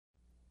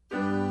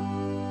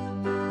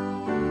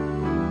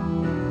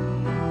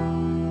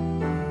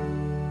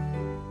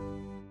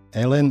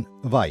Elen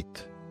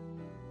Vajt.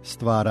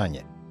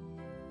 Stvaranje.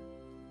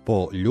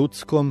 Po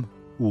ljudskom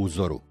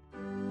uzoru.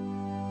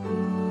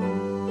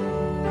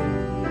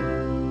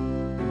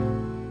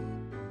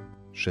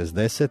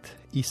 Šezdeset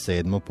i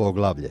sedmo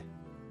poglavlje.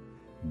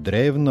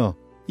 Drevno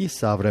i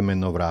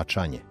savremeno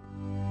vračanje.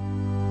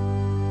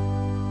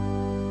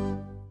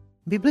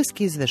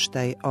 Biblijski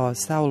izveštaj o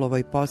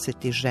Saulovoj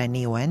posjeti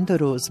ženi u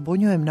Endoru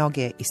zbunjuje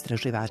mnoge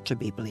istraživače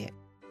Biblije.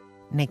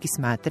 Neki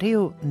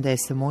smatraju da je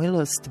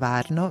Samuil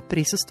stvarno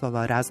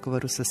prisustvovao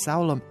razgovoru sa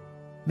Saulom,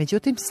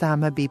 međutim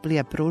sama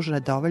Biblija pruža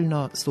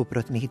dovoljno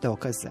suprotnih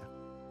dokaza.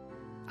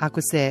 Ako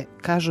se,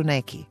 kažu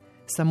neki,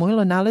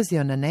 Samuil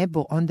nalazio na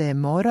nebu, onda je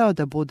morao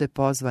da bude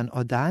pozvan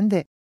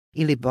odande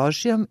ili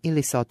Božjom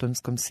ili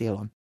sotonskom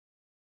silom.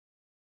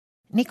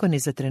 Niko ni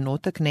za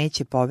trenutak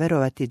neće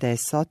poverovati da je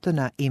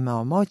Sotona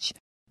imao moć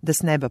da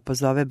s neba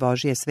pozove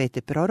Božje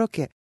svete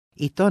proroke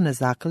i to na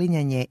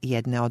zaklinjanje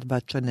jedne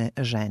odbačene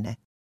žene.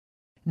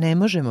 Ne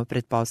možemo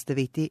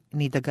pretpostaviti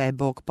ni da ga je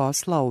Bog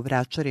poslao u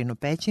vračarinu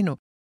pećinu,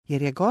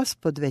 jer je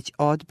Gospod već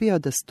odbio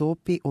da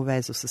stupi u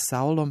vezu sa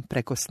Saulom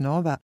preko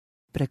snova,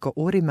 preko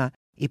Urima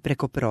i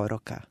preko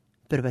proroka.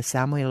 1.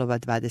 Samuilova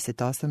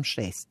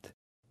 28.6.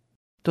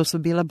 To su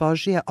bila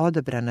Božja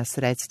odabrana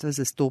sredstva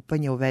za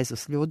stupanje u vezu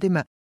s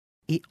ljudima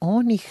i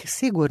on ih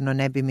sigurno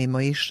ne bi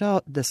mimo išao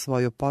da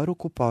svoju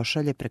poruku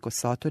pošalje preko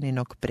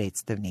Sotoninog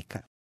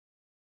predstavnika.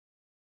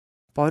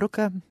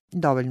 Poruka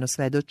dovoljno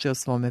svedoči o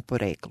svome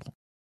poreklu.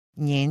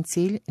 Njen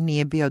cilj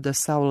nije bio da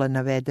Saula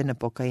navede na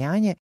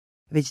pokajanje,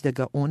 već da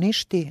ga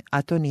uništi,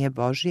 a to nije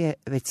Božje,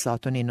 već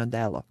Sotonino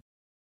delo.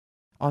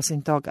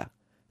 Osim toga,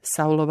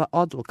 Saulova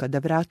odluka da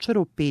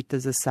vračaru pita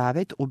za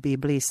savjet u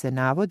Bibliji se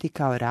navodi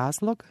kao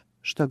razlog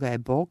što ga je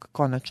Bog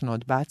konačno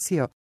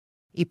odbacio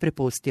i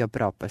prepustio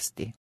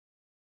propasti.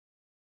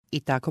 I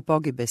tako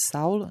pogibe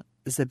Saul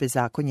za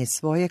bezakonje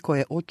svoje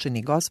koje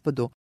učini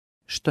Gospodu,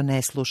 što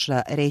ne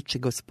sluša reči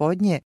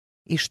Gospodnje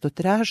i što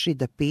traži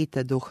da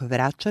pita duh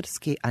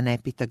vračarski, a ne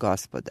pita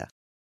Gospoda.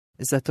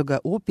 Zato ga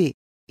ubi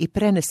i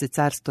prenese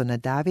carstvo na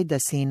Davida,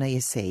 sina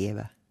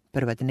Jesejeva.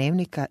 1.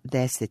 Dnevnika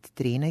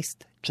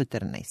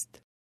 10.13.14.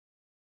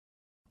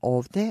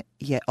 Ovde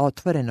je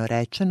otvoreno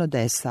rečeno da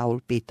je Saul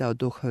pitao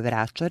duh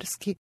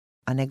vračarski,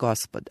 a ne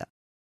Gospoda.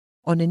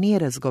 On nije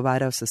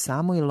razgovarao sa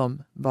Samuilom,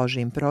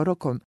 Božjim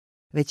prorokom,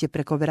 već je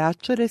preko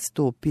vračare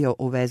stupio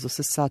u vezu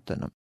sa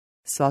Sotonom.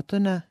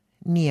 Sotona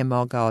nije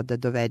mogao da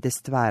dovede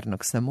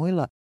stvarnog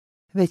Samuila,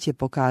 već je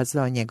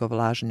pokazao njegov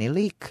lažni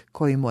lik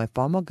koji mu je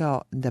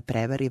pomogao da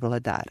prevari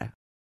vladara.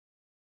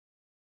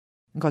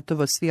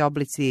 Gotovo svi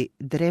oblici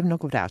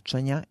drevnog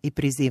vraćanja i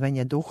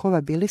prizivanja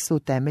duhova bili su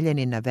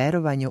utemeljeni na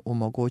verovanju u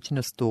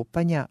mogućnost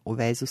stupanja u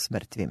vezu s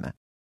mrtvima.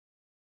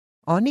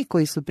 Oni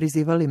koji su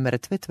prizivali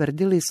mrtve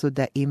tvrdili su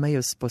da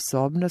imaju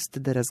sposobnost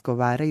da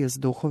razgovaraju s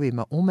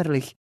duhovima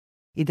umrlih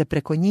i da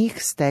preko njih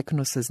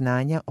steknu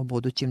saznanja o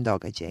budućim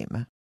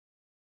događajima.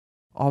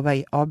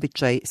 Ovaj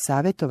običaj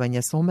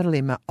savjetovanja s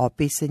umrlima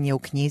opisan je u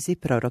knjizi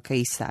proroka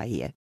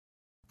Isaije.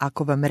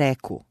 Ako vam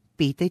reku,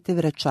 pitajte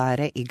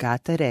vračare i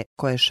gatare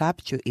koje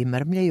šapću i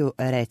mrmljaju,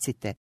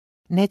 recite,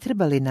 ne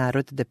treba li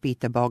narod da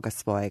pita Boga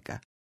svojega,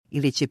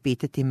 ili će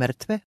pitati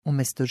mrtve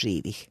umjesto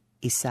živih.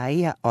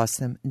 Isaija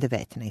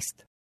 8.19.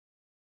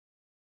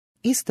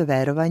 Isto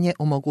verovanje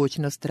u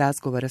mogućnost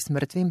razgovora s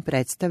mrtvim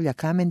predstavlja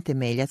kamen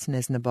temeljac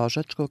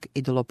neznabožačkog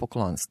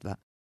idolopoklonstva.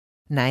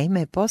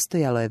 Naime,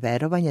 postojalo je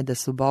verovanje da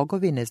su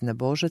bogovi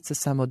neznabožaca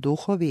samo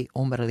duhovi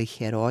umrlih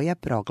heroja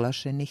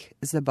proglašenih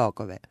za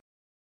bogove.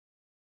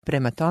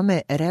 Prema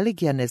tome,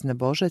 religija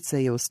neznabožaca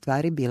je u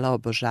stvari bila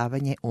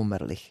obožavanje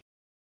umrlih.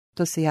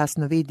 To se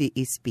jasno vidi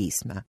iz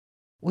pisma.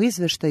 U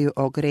izveštaju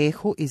o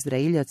grehu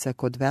Izraeljaca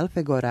kod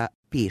Velfegora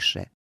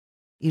piše: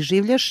 I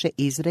življaše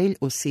Izrael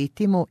u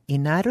Sitimu i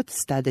narod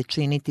stade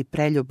činiti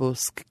preljubu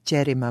s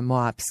kćerima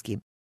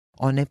Moapskim.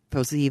 One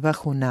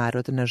pozivahu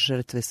narod na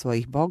žrtve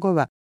svojih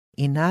bogova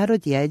i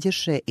narod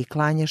jeđeše i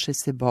klanjaše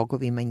se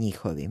bogovima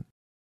njihovim.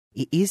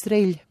 I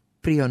Izrael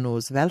prionu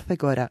uz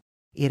Velfegora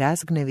i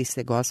razgnevi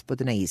se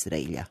Gospod na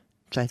Izraelja.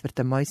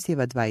 4.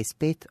 Mojsijeva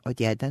 25 od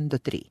 1 do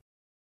 3.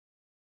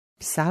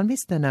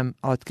 Psalmista nam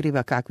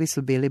otkriva kakvi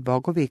su bili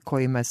bogovi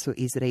kojima su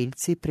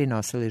Izraeljci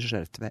prinosili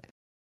žrtve.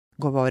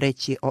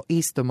 Govoreći o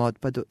istom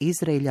otpadu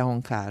Izraelja,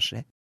 on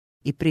kaže: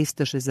 I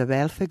pristaše za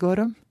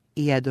Velfegorom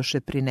i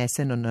jedoše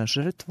prineseno na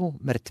žrtvu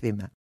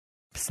mrtvima.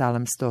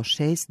 Psalam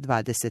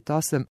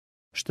 106.28,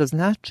 što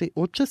znači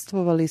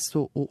učestvovali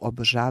su u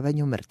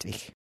obožavanju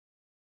mrtvih.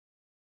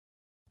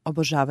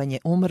 Obožavanje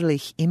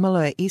umrlih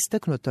imalo je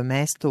istaknuto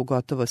mesto u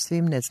gotovo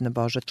svim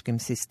neznabožačkim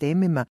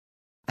sistemima,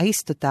 a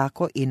isto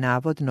tako i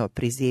navodno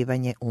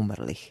prizivanje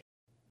umrlih.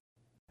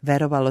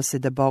 Verovalo se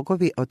da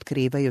bogovi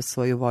otkrivaju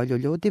svoju volju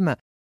ljudima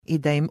i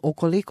da im,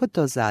 ukoliko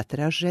to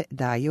zatraže,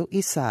 daju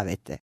i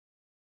savete.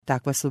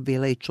 Takva su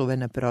bila i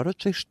čuvena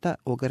proročišta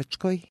u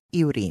Grčkoj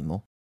i u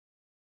Rimu.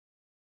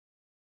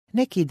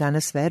 Neki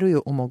danas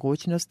veruju u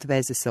mogućnost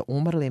veze sa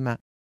umrlima,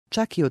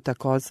 čak i u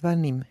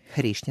takozvanim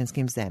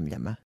hrišćanskim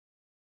zemljama.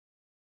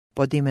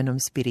 Pod imenom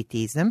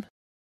spiritizam,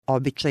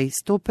 Običaj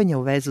stupanja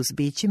u vezu s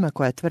bićima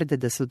koja tvrde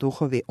da su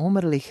duhovi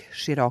umrlih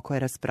široko je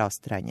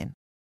rasprostranjen.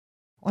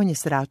 On je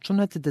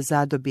sračunat da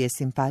zadobije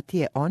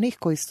simpatije onih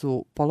koji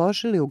su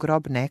položili u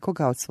grob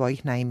nekoga od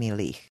svojih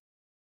najmilijih.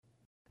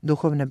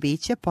 Duhovna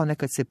bića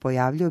ponekad se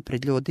pojavljuju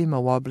pred ljudima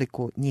u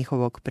obliku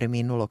njihovog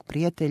preminulog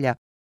prijatelja,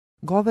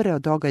 govore o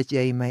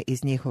događajima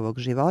iz njihovog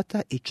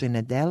života i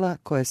čine dela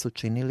koje su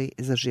činili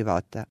za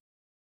života.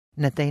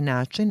 Na taj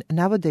način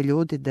navode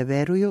ljudi da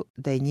veruju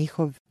da je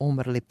njihov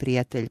umrli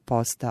prijatelj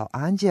postao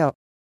anđeo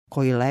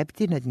koji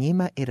lebdi nad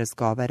njima i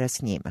razgovara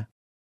s njima.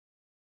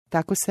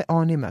 Tako se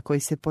onima koji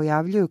se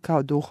pojavljuju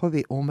kao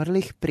duhovi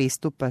umrlih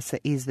pristupa sa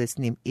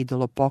izvesnim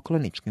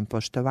idolopokloničkim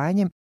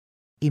poštovanjem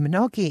i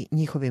mnogi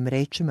njihovim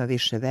rečima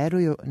više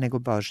veruju nego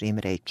Božijim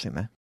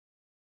rečima.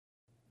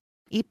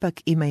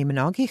 Ipak ima i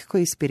mnogih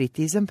koji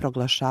spiritizam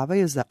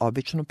proglašavaju za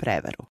običnu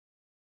prevaru.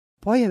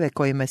 Pojave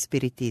kojima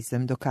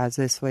spiritizam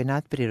dokazuje svoj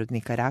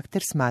nadprirodni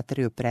karakter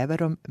smatraju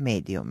prevarom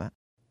medijuma.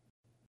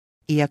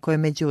 Iako je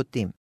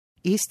međutim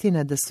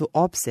istina da su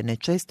opsene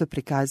često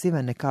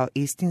prikazivane kao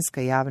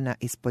istinska javna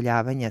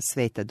ispoljavanja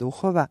sveta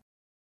duhova,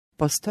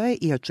 postoje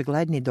i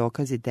očigledni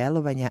dokazi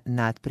delovanja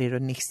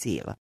nadprirodnih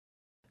sila.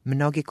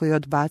 Mnogi koji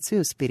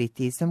odbacuju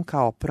spiritizam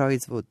kao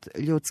proizvod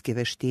ljudske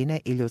veštine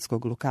i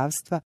ljudskog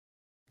lukavstva,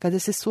 kada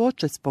se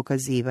suoče s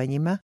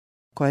pokazivanjima,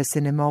 koje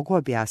se ne mogu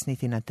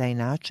objasniti na taj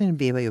način,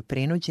 bivaju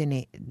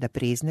prinuđeni da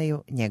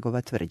priznaju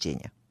njegova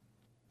tvrđenja.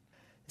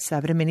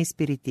 Savremeni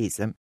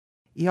spiritizam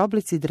i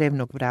oblici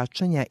drevnog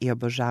vračanja i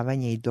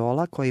obožavanje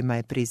idola kojima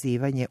je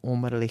prizivanje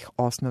umrlih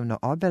osnovno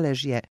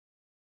obeležje,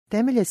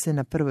 temelje se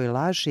na prvoj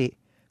laži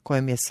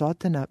kojom je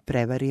Sotona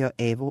prevario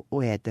Evu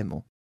u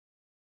Edemu.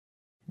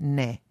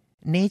 Ne,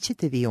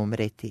 nećete vi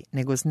umreti,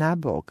 nego zna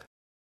Bog,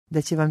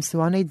 da će vam se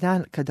u onaj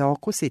dan kada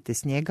okusite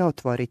s njega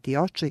otvoriti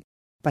oči,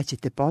 pa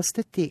ćete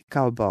postati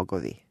kao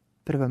bogovi.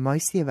 1.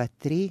 Mojsijeva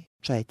 3,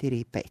 4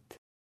 i 5.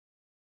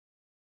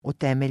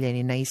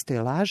 Utemeljeni na istoj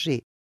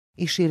laži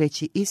i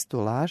šireći istu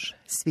laž,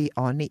 svi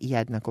oni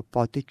jednako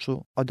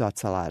potiču od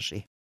oca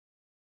laži.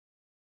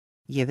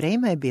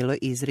 Jevrejima je bilo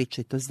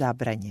izričito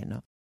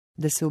zabranjeno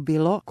da se u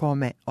bilo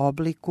kome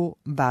obliku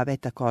bave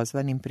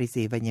takozvanim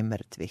prizivanjem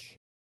mrtvih.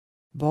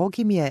 Bog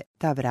im je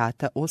ta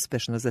vrata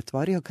uspešno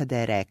zatvorio kada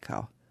je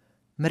rekao: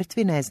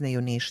 mrtvi ne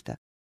znaju ništa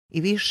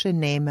i više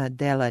nema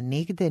dela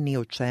nigde ni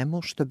u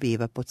čemu što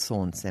biva pod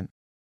suncem.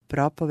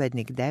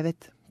 Propovednik 9,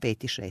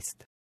 5 i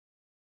 6.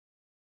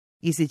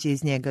 Iziđe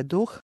iz njega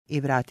duh i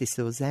vrati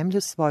se u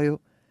zemlju svoju,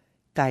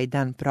 taj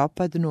dan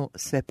propadnu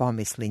sve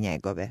pomisli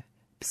njegove.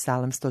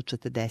 Psalam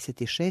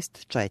 146,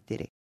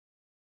 4.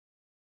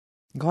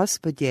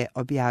 Gospod je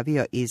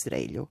objavio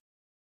Izraelju: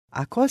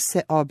 ako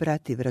se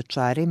obrati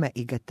vračarima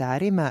i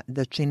gatarima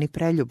da čini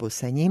preljubu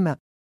sa njima,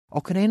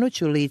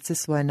 okrenuću lice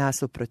svoje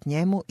nasuprot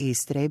njemu i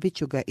istrebit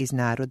ću ga iz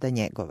naroda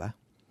njegova.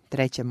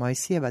 3.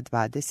 Mojsijeva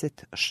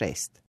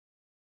 26.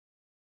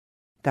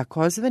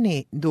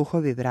 Takozvani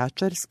duhovi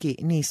vračarski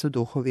nisu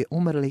duhovi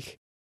umrlih,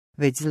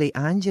 već zli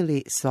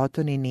anđeli,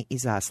 sotonini i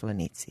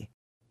zaslanici.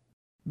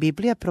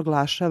 Biblija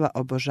proglašava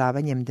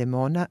obožavanjem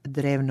demona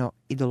drevno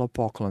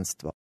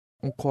idolopoklonstvo,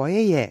 u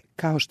koje je,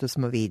 kao što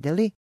smo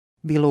vidjeli,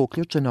 bilo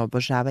uključeno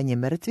obožavanje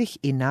mrtvih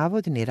i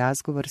navodni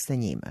razgovor sa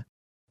njima.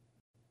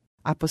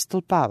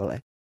 Apostol Pavle,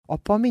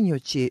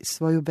 opominjući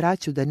svoju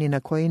braću da ni na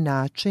koji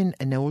način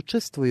ne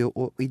učestvuju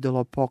u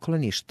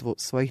idolopokloništvu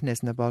svojih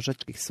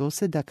neznabožačkih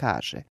suseda,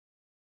 kaže: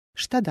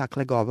 šta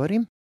dakle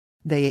govorim?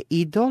 Da je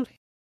idol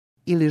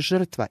ili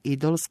žrtva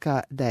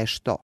idolska da je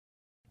što?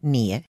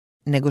 Nije,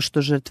 nego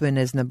što žrtvuju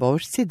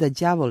neznabožci da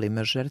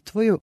đavolima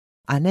žrtvuju,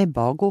 a ne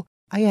Bogu,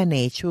 a ja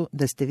neću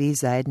da ste vi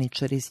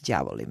zajedničari s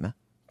đavolima.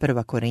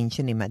 1.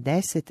 Korinćanima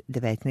 10,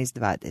 19,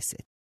 20.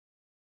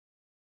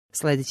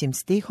 Sljedećim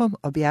stihom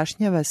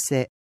objašnjava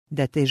se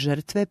da te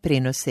žrtve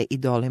prinose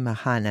idolima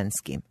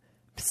hananskim.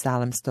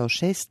 Psalam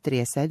 106,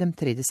 37,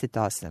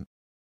 38.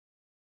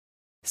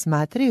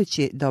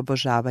 Smatrajući da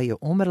obožavaju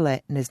umrle,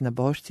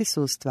 neznabošci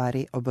su u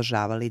stvari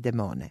obožavali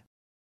demone.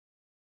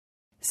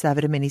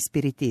 Savremeni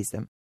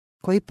spiritizam,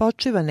 koji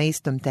počiva na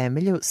istom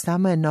temelju,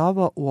 samo je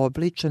novo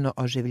uobličeno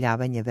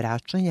oživljavanje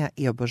vračanja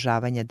i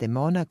obožavanja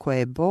demona koje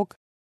je Bog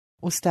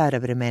u stara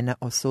vremena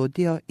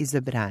osudio i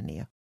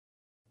zabranio.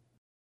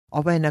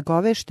 Ovo je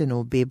nagovešteno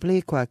u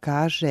Bibliji koja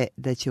kaže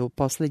da će u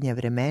posljednja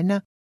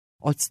vremena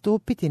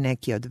odstupiti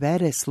neki od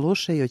vere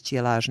slušajući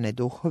lažne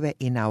duhove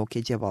i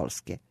nauke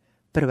đavolske.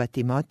 1.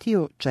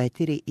 Timotiju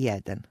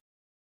 4:1.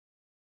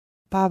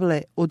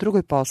 Pavle u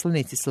drugoj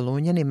poslanici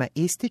Solunjanima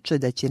ističe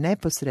da će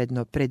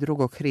neposredno pre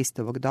drugog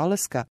Hristovog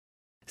dolaska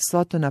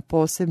Sotona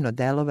posebno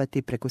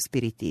delovati preko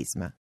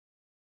spiritizma.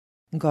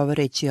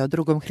 Govoreći o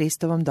drugom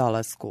Hristovom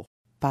dolasku,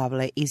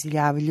 Pavle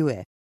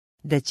izjavljuje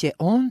da će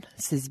on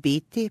se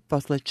zbiti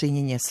posle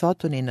činjenja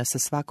Sotonina sa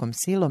svakom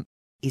silom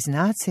i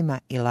znacima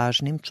i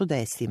lažnim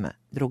čudesima.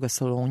 2.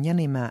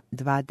 Solunjanima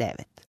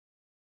 2:9.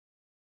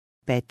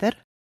 Petar,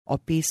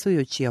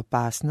 opisujući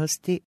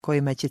opasnosti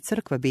kojima će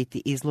crkva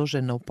biti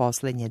izložena u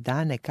posljednje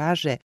dane,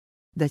 kaže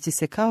da će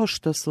se, kao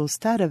što su u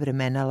stara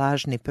vremena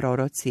lažni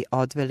proroci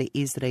odveli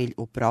Izrael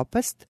u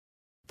propast,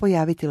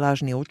 pojaviti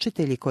lažni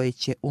učitelji koji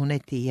će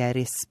uneti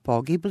jeres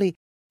pogibli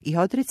i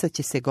odricat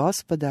će se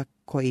Gospoda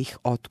koji ih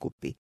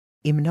otkupi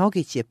i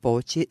mnogi će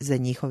poći za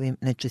njihovim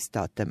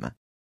nečistotama.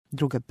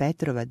 2.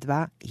 Petrova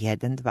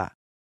 2:1-2.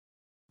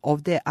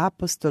 Ovdje je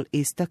apostol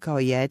istakao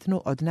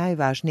jednu od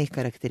najvažnijih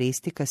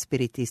karakteristika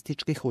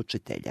spiritističkih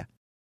učitelja.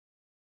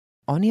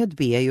 Oni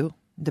odbijaju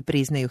da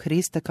priznaju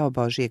Hrista kao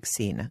Božijeg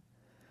sina.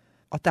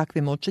 O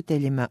takvim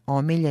učiteljima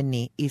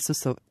omiljeni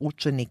Isusov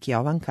učenik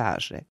Jovan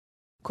kaže: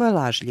 ko je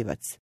lažljivac,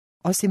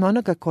 osim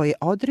onoga koji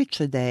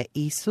odriče da je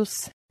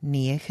Isus,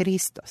 nije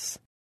Hristos.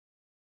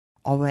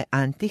 Ovo je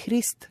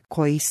antihrist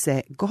koji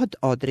se god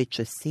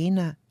odriče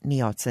sina,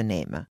 ni oca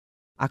nema,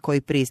 a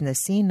koji prizna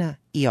sina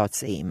i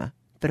oca ima.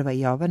 1.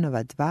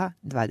 Jovanova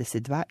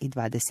 2:22 i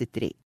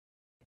 23.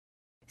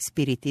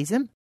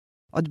 Spiritizam,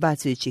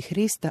 odbacujući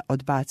Hrista,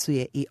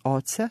 odbacuje i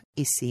oca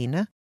i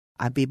sina,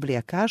 a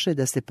Biblija kaže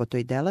da se po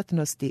toj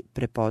delatnosti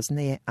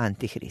prepoznaje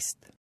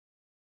antihrist.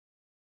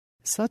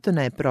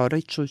 Sotona je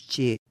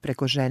proričući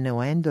preko žene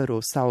u Endoru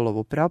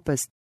Saulovu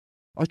propast,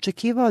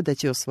 očekivao da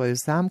će u svoju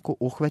zamku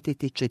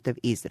uhvatiti čitav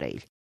Izrael.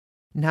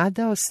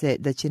 Nadao se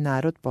da će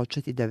narod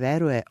početi da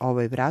veruje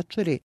ovoj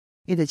vračari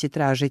i da će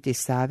tražiti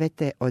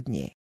savete od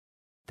nje.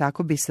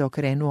 Tako bi se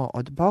okrenuo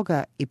od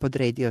Boga i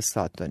podredio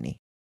Sotoni.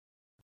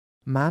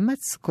 Mamac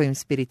kojim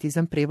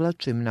spiritizam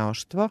privlači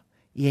mnoštvo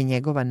je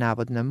njegova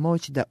navodna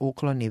moć da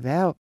ukloni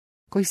veo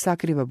koji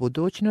sakriva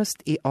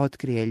budućnost i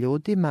otkrije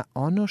ljudima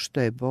ono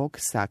što je Bog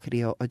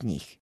sakrio od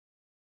njih.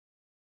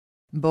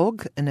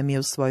 Bog nam je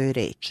u svojoj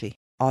reči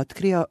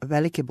otkrio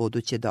velike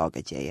buduće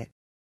događaje,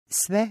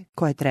 sve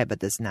koje treba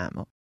da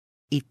znamo,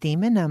 i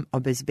time nam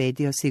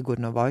obezbedio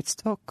sigurno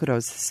vođstvo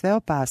kroz sve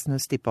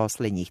opasnosti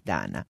posljednjih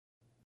dana.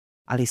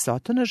 Ali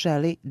Sotona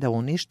želi da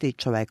uništi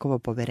čovekovo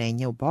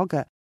poverenje u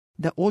Boga,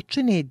 da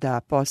učini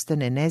da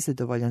postane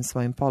nezadovoljan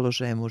svojim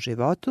položajem u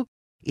životu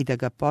i da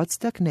ga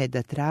podstakne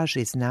da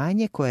traži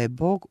znanje koje je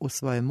Bog u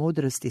svojoj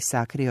mudrosti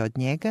sakrio od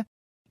njega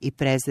i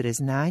prezre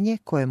znanje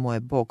koje mu je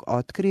Bog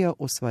otkrio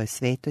u svojoj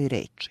svetoj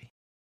reči.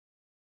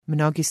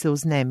 Mnogi se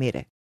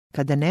uznemire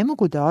kada ne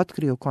mogu da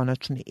otkriju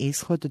konačni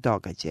ishod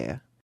događaja.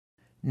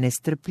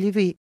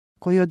 Nestrpljivi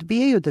koji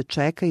odbijaju da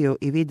čekaju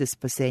i vide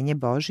spasenje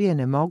Božije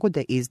ne mogu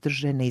da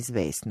izdrže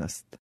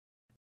neizvesnost.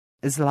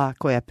 Zla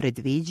koja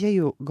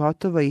predviđaju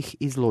gotovo ih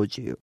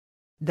izluđuju.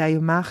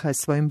 Daju maha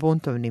svojim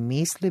buntovnim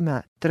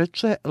mislima,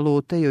 trče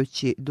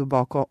lutajući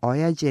duboko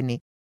ojađeni,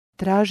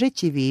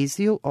 tražeći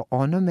viziju o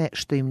onome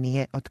što im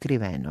nije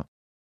otkriveno.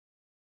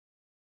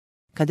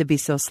 Kada bi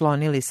se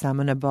oslonili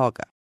samo na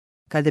Boga,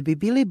 kada bi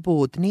bili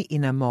budni i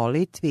na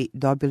molitvi,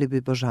 dobili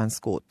bi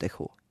božansku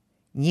utehu.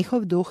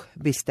 Njihov duh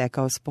bi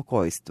stekao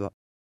spokojstvo,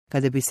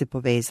 kada bi se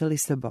povezali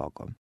sa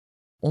Bogom.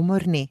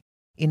 Umorni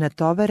i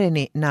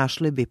natovareni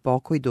našli bi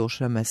pokoj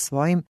dušama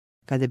svojim,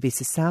 kada bi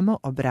se samo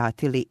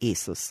obratili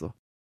Isusu.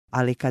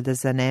 Ali kada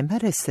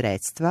zanemare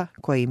sredstva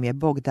koje im je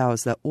Bog dao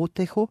za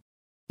utehu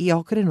i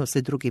okrenu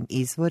se drugim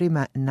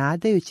izvorima,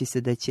 nadajući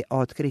se da će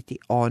otkriti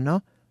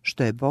ono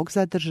što je Bog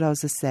zadržao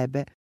za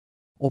sebe,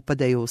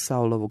 upadaju u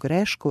Saulovu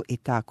grešku i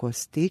tako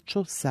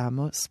stiču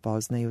samo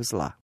spoznaju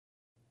zla.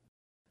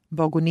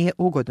 Bogu nije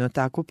ugodno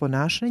takvo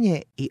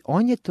ponašanje i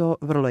on je to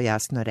vrlo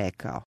jasno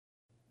rekao.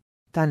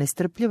 Ta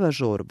nestrpljiva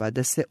žurba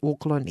da se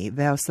ukloni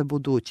veo sa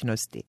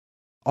budućnosti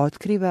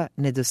otkriva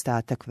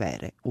nedostatak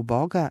vere u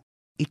Boga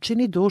i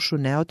čini dušu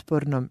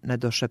neotpornom na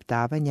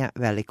došaptavanja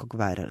velikog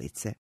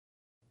varalice.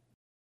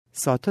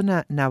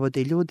 Sotona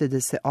navodi ljude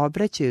da se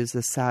obraćaju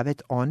za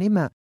savet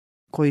onima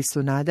koji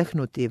su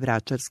nadahnuti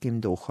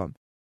vračarskim duhom,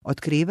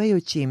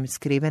 otkrivajući im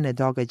skrivene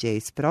događaje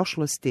iz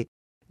prošlosti,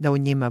 da u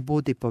njima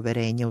budi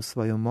poverenje u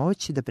svoju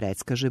moć da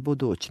predskaže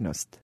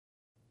budućnost.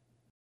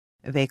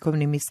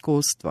 Vekovnim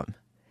iskustvom,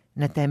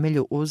 na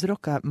temelju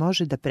uzroka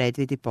može da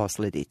predvidi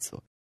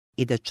posljedicu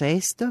i da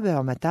često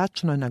veoma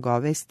tačno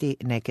nagovesti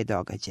neke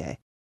događaje.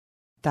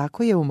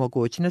 Tako je u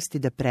mogućnosti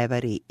da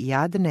prevari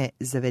jadne,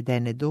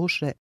 zavedene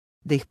duše,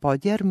 da ih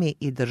podjarmi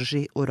i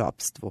drži u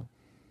ropstvu.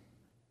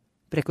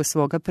 Preko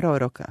svoga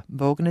proroka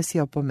Bog nas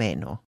je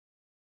opomenuo.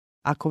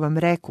 Ako vam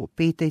reku,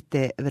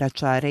 pitajte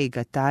vračare i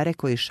gatare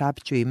koji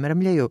šapću i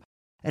mrmljaju,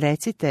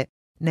 recite,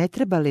 ne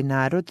treba li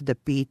narod da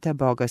pita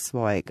Boga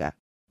svojega,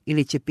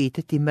 ili će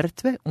pitati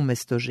mrtve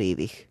umjesto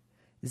živih.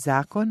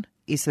 Zakon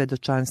i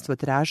svedočanstvo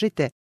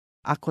tražite,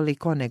 a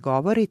koliko ne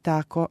govori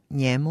tako,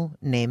 njemu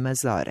nema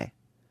zore.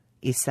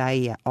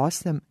 Isaija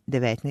 8,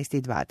 19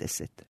 i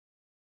 20.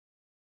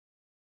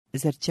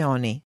 Zar će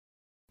oni,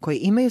 koji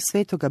imaju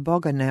svetoga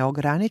Boga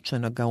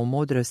neograničenoga u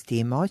mudrosti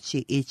i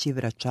moći, ići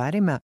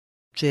vračarima,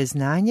 čije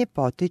znanje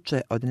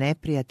potiče od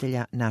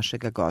neprijatelja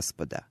našega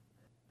Gospoda?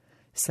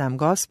 Sam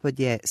Gospod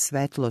je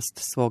svetlost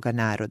svoga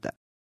naroda.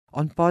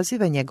 On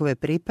poziva njegove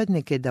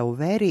pripadnike da u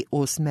veri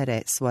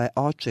usmere svoje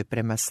oči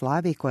prema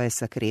slavi koja je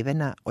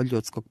sakrivena od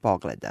ljudskog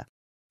pogleda.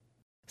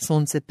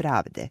 Sunce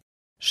pravde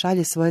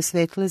šalje svoje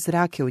svetle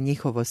zrake u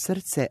njihovo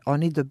srce,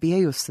 oni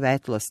dobijaju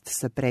svetlost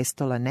sa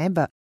prestola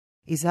neba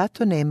i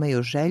zato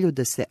nemaju želju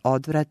da se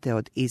odvrate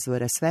od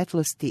izvora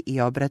svetlosti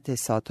i obrate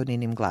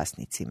Sotoninim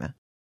glasnicima.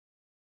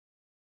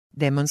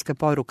 Demonska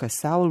poruka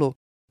Saulu,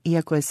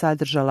 iako je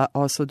sadržala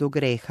osudu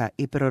greha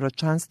i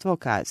proročanstvo o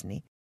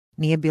kazni,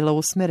 nije bila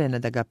usmerena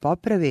da ga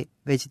popravi,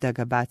 već da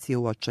ga baci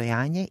u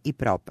očajanje i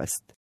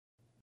propast.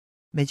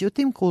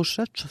 Međutim,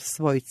 kušač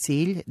svoj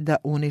cilj da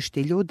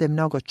uništi ljude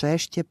mnogo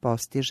češće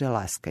postiže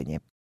laskanje.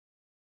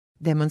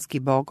 Demonski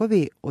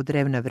bogovi u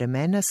drevna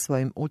vremena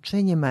svojim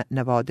učenjima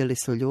navodili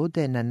su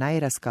ljude na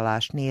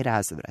najraskalašniji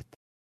razvrat.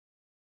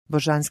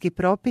 Božanski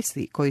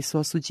propisi koji su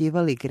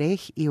osuđivali greh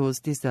i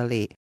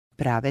uzdizali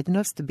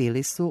pravednost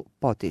bili su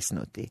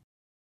potisnuti.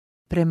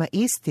 Prema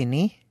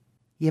istini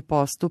je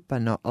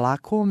postupano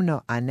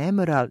lakoumno, a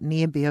nemoral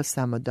nije bio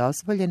samo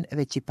dozvoljen,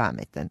 već i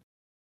pametan.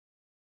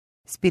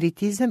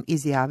 Spiritizam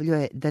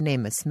izjavljuje da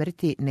nema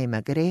smrti,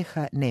 nema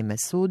greha, nema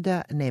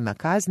suda, nema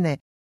kazne,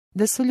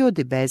 da su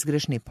ljudi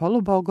bezgrešni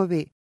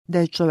polubogovi, da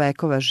je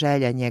čovekova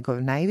želja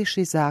njegov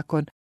najviši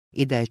zakon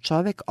i da je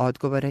čovek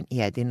odgovoran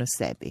jedino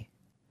sebi.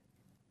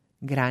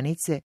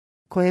 Granice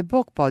koje je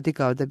Bog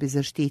podigao da bi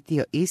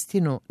zaštitio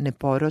istinu,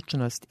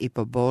 neporočnost i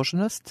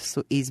pobožnost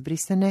su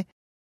izbrisane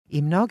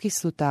i mnogi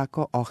su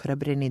tako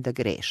ohrabreni da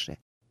greše.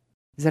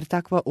 Zar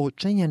takva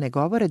učenja ne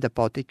govore da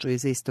potiču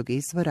iz istog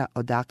izvora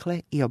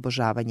odakle i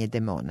obožavanje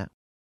demona?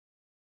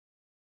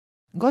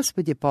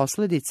 Gospod je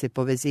posljedice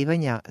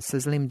povezivanja sa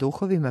zlim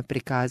duhovima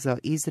prikazao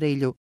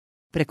Izraelju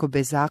preko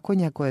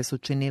bezakonja koje su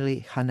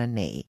činili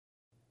Hananeji.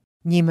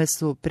 Njima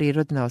su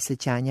prirodna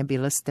osjećanja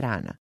bila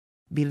strana.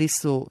 Bili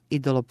su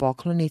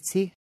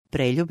idolopoklonici,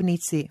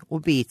 preljubnici,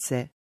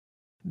 ubice.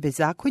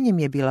 Bezakonjem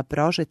je bila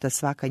prožeta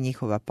svaka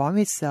njihova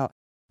pomisao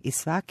i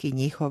svaki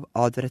njihov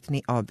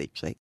odvratni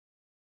običaj.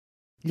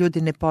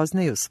 Ljudi ne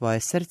poznaju svoje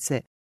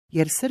srce,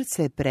 jer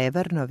srce je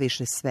prevarno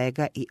više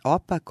svega i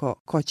opako,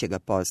 ko će ga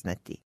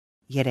poznati.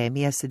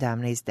 Jeremija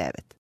 17:9.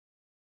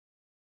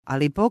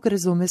 Ali Bog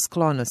razume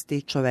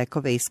sklonosti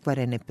čovekove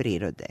iskvarene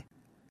prirode.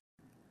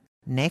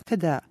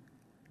 Nekada,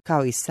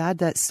 kao i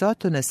sada,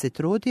 Sotona se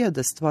trudio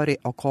da stvori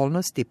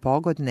okolnosti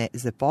pogodne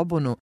za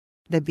pobunu,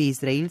 da bi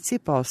Izraelci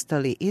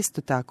postali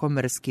isto tako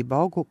mrski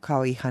Bogu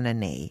kao i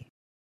Hananeji.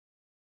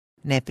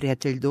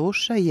 Neprijatelj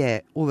duša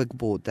je uvek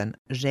budan,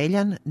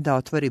 željan da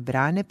otvori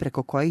brane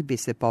preko kojih bi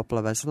se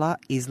poplava zla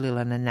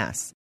izlila na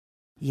nas,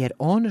 jer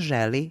on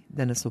želi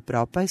da nas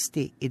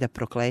upropasti i da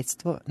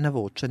prokletstvo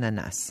navuče na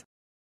nas.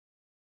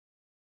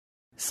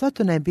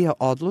 Sotona je bio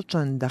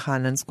odlučan da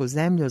Hanansku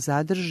zemlju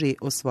zadrži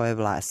u svoje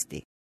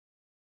vlasti.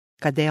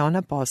 Kada je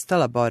ona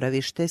postala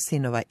boravište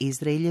sinova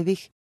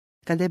Izraeljevih,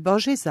 kada je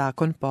Božji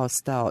zakon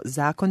postao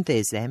zakon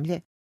te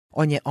zemlje,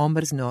 on je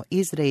omrznuo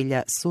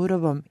Izraelja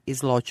surovom i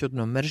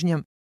zloćudnom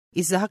mržnjom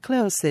i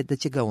zakleo se da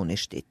će ga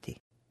uništiti.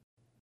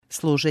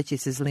 Služeći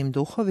se zlim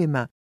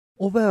duhovima,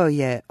 uveo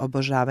je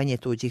obožavanje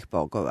tuđih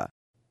bogova.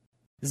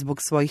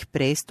 Zbog svojih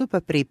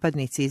prestupa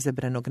pripadnici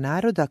izabranog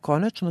naroda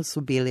konačno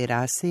su bili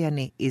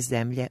rasejani iz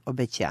zemlje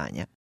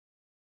obećanja.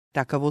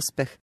 Takav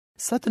uspeh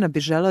Sotona bi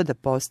želeo da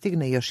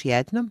postigne još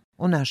jednom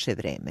u naše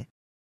vreme.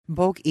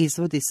 Bog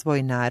izvodi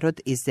svoj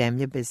narod iz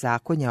zemlje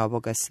bezakonja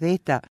ovoga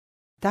sveta,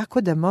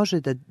 tako da može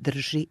da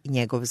drži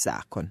njegov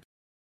zakon.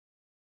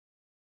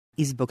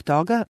 I zbog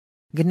toga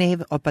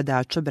gnev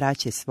opadača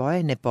braće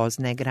svoje ne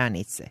poznaje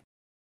granice.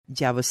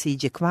 Đavo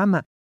siđe k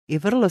vama i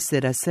vrlo se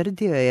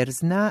rasrdio jer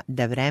zna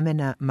da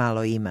vremena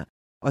malo ima.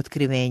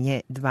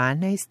 Otkrivenje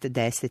 12,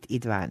 10 i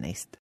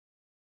 12.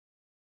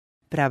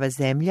 Prava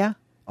zemlja,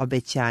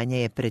 obećanje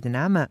je pred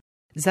nama,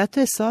 zato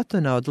je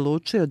Sotona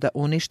odlučio da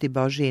uništi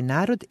Božji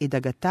narod i da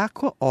ga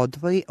tako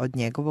odvoji od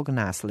njegovog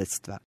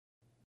nasledstva.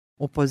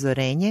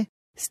 Upozorenje: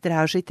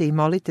 stražite i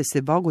molite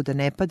se Bogu da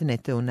ne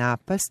padnete u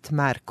napast,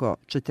 Marko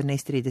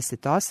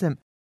 14:38,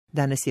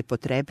 danas je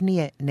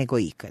potrebnije nego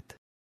ikad.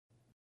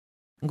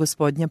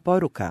 Gospodnja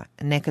poruka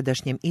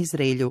nekadašnjem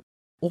Izraelju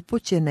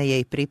upućena je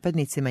i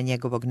pripadnicima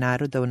njegovog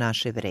naroda u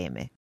naše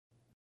vreme.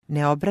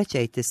 Ne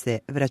obraćajte se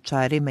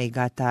vračarima i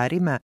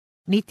gatarima,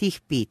 niti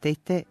ih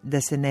pitajte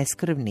da se ne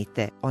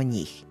skrvnite o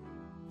njih,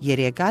 jer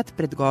je gad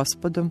pred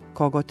Gospodom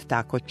kogod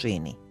tako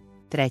čini.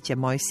 3.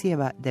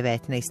 Mojsijeva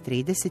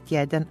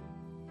 19:31,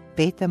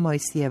 5.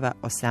 Mojsijeva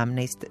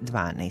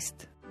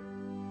 18:12.